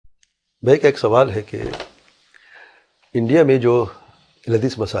بھائی کا ایک سوال ہے کہ انڈیا میں جو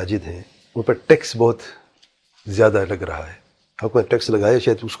حدیث مساجد ہیں ان پر ٹیکس بہت زیادہ لگ رہا ہے. حکومت ٹیکس لگایا،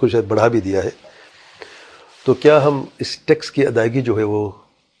 شاید اس کو شاید بڑھا بھی دیا ہے. تو کیا ہم اس ٹیکس کی ادائیگی جو ہے وہ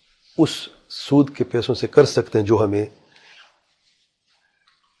اس سود کے پیسوں سے کر سکتے ہیں جو ہمیں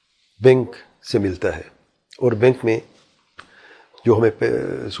بینک سے ملتا ہے؟ اور بینک میں جو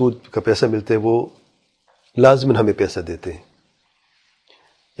ہمیں سود کا پیسہ ملتا ہے وہ لازماً ہمیں پیسہ دیتے ہیں.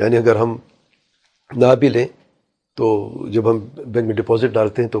 یعنی اگر ہم نہ بھی لیں تو جب ہم بینک میں ڈپازٹ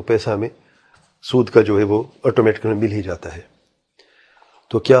ڈالتے ہیں تو پیسہ ہمیں سود کا جو ہے وہ آٹومیٹکلی مل ہی جاتا ہے.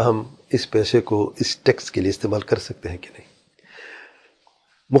 تو کیا ہم اس پیسے کو اس ٹیکس کے لیے استعمال کر سکتے ہیں کہ نہیں؟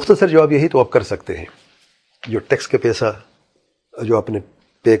 مختصر جواب یہی تو آپ کر سکتے ہیں. جو ٹیکس کا پیسہ جو آپ نے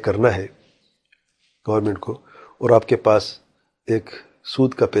پے کرنا ہے گورنمنٹ کو، اور آپ کے پاس ایک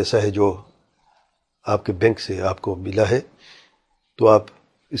سود کا پیسہ ہے جو آپ کے بینک سے آپ کو ملا ہے، تو آپ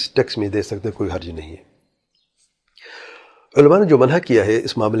اس ٹیکس میں دے سکتے ہیں، کوئی حرج نہیں ہے. علماء نے جو منع کیا ہے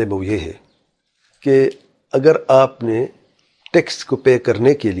اس معاملے میں وہ یہ ہے کہ اگر آپ نے ٹیکس کو پے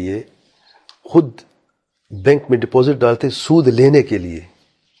کرنے کے لیے خود بینک میں ڈپازٹ ڈالتے سود لینے کے لیے،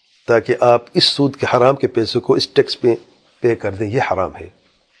 تاکہ آپ اس سود کے حرام کے پیسے کو اس ٹیکس پہ پے کر دیں، یہ حرام ہے.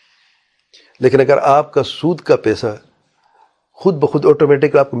 لیکن اگر آپ کا سود کا پیسہ خود بخود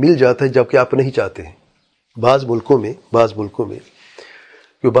آٹومیٹک آپ کو مل جاتا ہے جبکہ آپ نہیں چاہتے ہیں، بعض ملکوں میں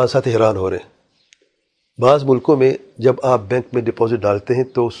جو بعض ساتھ حیران ہو رہے ہیں، بعض ملکوں میں جب آپ بینک میں ڈپازٹ ڈالتے ہیں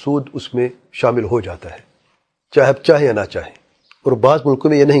تو سود اس میں شامل ہو جاتا ہے، چاہے آپ چاہیں یا نہ چاہیں. اور بعض ملکوں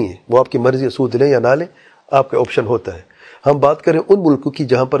میں یہ نہیں ہے، وہ آپ کی مرضی سود لیں یا نہ لیں، آپ کا آپشن ہوتا ہے. ہم بات کریں ان ملکوں کی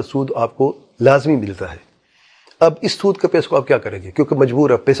جہاں پر سود آپ کو لازمی ملتا ہے. اب اس سود کے پیسے کو آپ کیا کریں گے؟ کیونکہ مجبور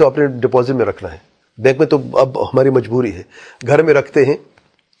ہے، پیسہ اپنے ڈپازٹ میں رکھنا ہے. بینک میں تو اب ہماری مجبوری ہے، گھر میں رکھتے ہیں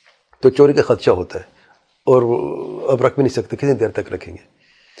تو چوری کا خدشہ ہوتا ہے اور اب رکھ بھی نہیں سکتے، کتنی دیر تک رکھیں گے؟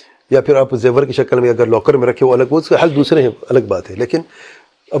 یا پھر آپ زیور کی شکل میں اگر لاکر میں رکھے وہ الگ، وہ اس کا حل دوسرے ہیں، الگ بات ہے. لیکن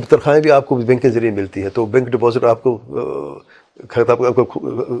اب تنخواہیں بھی آپ کو بینک کے ذریعے ملتی ہیں، تو بینک ڈپازٹ آپ کو کھاتا آپ کو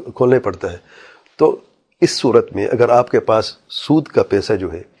کھولنا ہی پڑتا ہے. تو اس صورت میں اگر آپ کے پاس سود کا پیسہ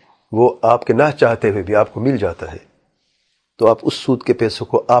جو ہے وہ آپ کے نہ چاہتے ہوئے بھی آپ کو مل جاتا ہے، تو آپ اس سود کے پیسوں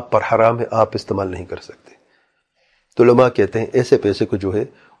کو آپ پر حرام ہے، آپ استعمال نہیں کر سکتے. تو علماء کہتے ہیں ایسے پیسے کو جو ہے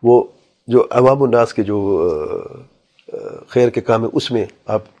وہ جو عوام الناس کے جو خیر کے کام ہے اس میں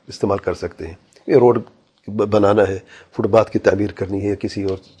آپ استعمال کر سکتے ہیں. یہ روڈ بنانا ہے، فٹ پاتھ کی تعمیر کرنی ہے، کسی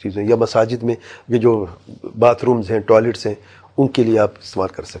اور چیزیں، یا مساجد میں یہ جو باتھ رومز ہیں، ٹوائلٹس ہیں، ان کے لیے آپ استعمال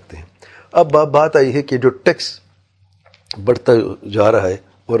کر سکتے ہیں. اب بات آئی ہے کہ جو ٹیکس بڑھتا جا رہا ہے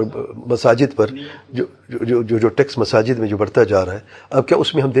اور مساجد پر جو ٹیکس مساجد میں جو بڑھتا جا رہا ہے، اب کیا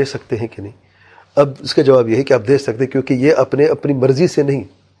اس میں ہم دے سکتے ہیں کہ نہیں؟ اب اس کا جواب یہ ہے کہ آپ دے سکتے ہیں، کیونکہ یہ اپنی مرضی سے نہیں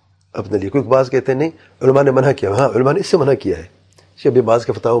اپنے لیے. کیونکہ بعض کہتے ہیں نہیں علماء نے منع کیا. ہاں علماء نے اس سے منع کیا ہے. شیخ بعض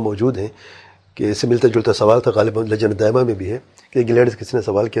کے فتاوی موجود ہیں کہ اس سے ملتا جلتا سوال تھا، غالباً لجنہ دائمہ میں بھی ہے، کہ انگلینڈ سے کسی نے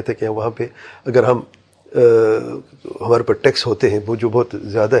سوال کیا تھا کہ وہاں پہ اگر ہمارے پر ٹیکس ہوتے ہیں وہ جو بہت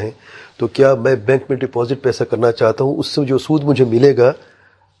زیادہ ہیں، تو کیا میں بینک میں ڈپازٹ پیسہ کرنا چاہتا ہوں، اس سے جو سود مجھے ملے گا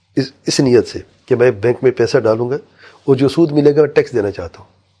اس نیت سے کہ میں بینک میں پیسہ ڈالوں گا اور جو سود ملے گا میں ٹیکس دینا چاہتا ہوں،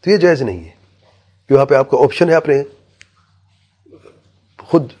 تو یہ جائز نہیں ہے. کہ وہاں پہ آپ کا آپشن ہے، آپ نے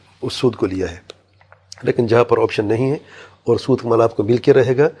خود اس سود کو لیا ہے. لیکن جہاں پر آپشن نہیں ہے اور سود کا مال آپ کو مل کے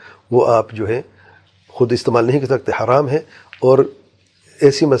رہے گا، وہ آپ جو ہے خود استعمال نہیں کر سکتے، حرام ہے. اور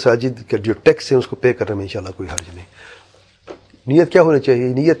ایسی مساجد کا جو ٹیکس ہے اس کو پے کرنے میں انشاءاللہ کوئی حرج نہیں. نیت کیا ہونی چاہیے؟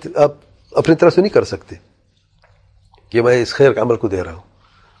 نیت آپ اپنی طرف سے نہیں کر سکتے کہ میں اس خیر کے عمل کو دے رہا ہوں،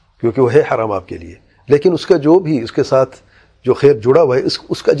 کیونکہ وہ ہے حرام آپ کے لیے. لیکن اس کا جو بھی اس کے ساتھ جو خیر جڑا ہوا ہے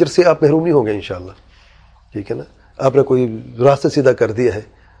اس کا اجر سے آپ محروم نہیں ہوں گے انشاءاللہ. ٹھیک ہے نا؟ آپ نے کوئی راستہ سیدھا کر دیا ہے،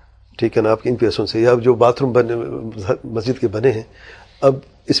 ٹھیک ہے نا، آپ کے ان پیسوں سے، یا جو باتھ روم مسجد کے بنے ہیں، اب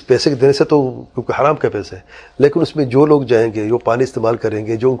اس پیسے کے دینے سے تو کیونکہ حرام کا پیسہ ہے، لیکن اس میں جو لوگ جائیں گے، جو پانی استعمال کریں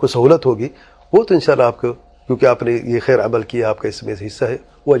گے، جو ان کو سہولت ہوگی، وہ تو انشاءاللہ آپ کو، کیونکہ آپ نے یہ خیر عمل کیا، آپ کا اس میں سے حصہ ہے،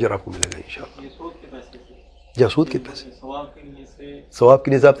 وہ اجر آپ کو ملے گا انشاءاللہ. یا سود کے پیسے ثواب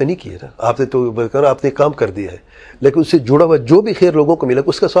کی نیت آپ نے نہیں کی ہے نا، آپ نے تو آپ نے کام کر دیا ہے، لیکن اس سے جڑا ہوا جو بھی خیر لوگوں کو ملے گا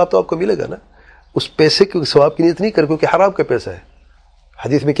اس کا ثواب تو آپ کو ملے گا نا. اس پیسے کے ثواب کی نیت نہیں کر، کیونکہ حرام کا پیسہ ہے.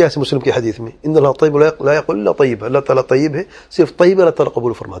 حدیث میں کیا ہے؟ مسلم کی حدیث میں ان اللہ طیب لا یقبل الا طیب، اللہ تعالیٰ طیب ہے، صرف طیب اللہ تعالیٰ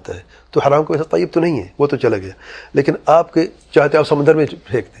قبول فرماتا ہے. تو حرام کا پیسہ طیب تو نہیں ہے، وہ تو چلا گیا. لیکن آپ کے چاہتے آپ سمندر میں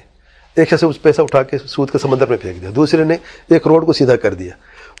پھینک دیں، ایک شخص اس پیسہ اٹھا کے سود کے سمندر میں پھینک دیا، دوسرے نے ایک روڈ کو سیدھا کر دیا.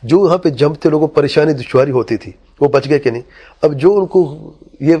 جو وہاں پہ جمتے لوگوں کو پریشانی دشواری ہوتی تھی وہ بچ گئے کہ نہیں؟ اب جو ان کو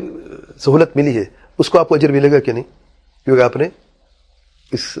یہ سہولت ملی ہے اس کو آپ کو اجر ملے گا کہ نہیں؟ کیونکہ آپ نے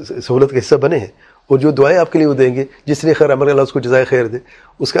اس سہولت کا حصہ بنے ہیں. اور جو دعائیں آپ کے لیے وہ دیں گے، جس نے خیر عمل اللہ اس کو جزائے خیر دے،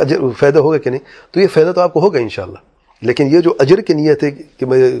 اس کا اجر فائدہ ہوگا کہ نہیں؟ تو یہ فائدہ تو آپ کو ہوگا انشاءاللہ. لیکن یہ جو اجر کی نیت ہے کہ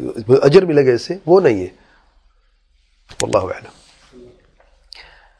میں اجر ملے گا اس سے، وہ نہیں ہے. واللہ اعلم.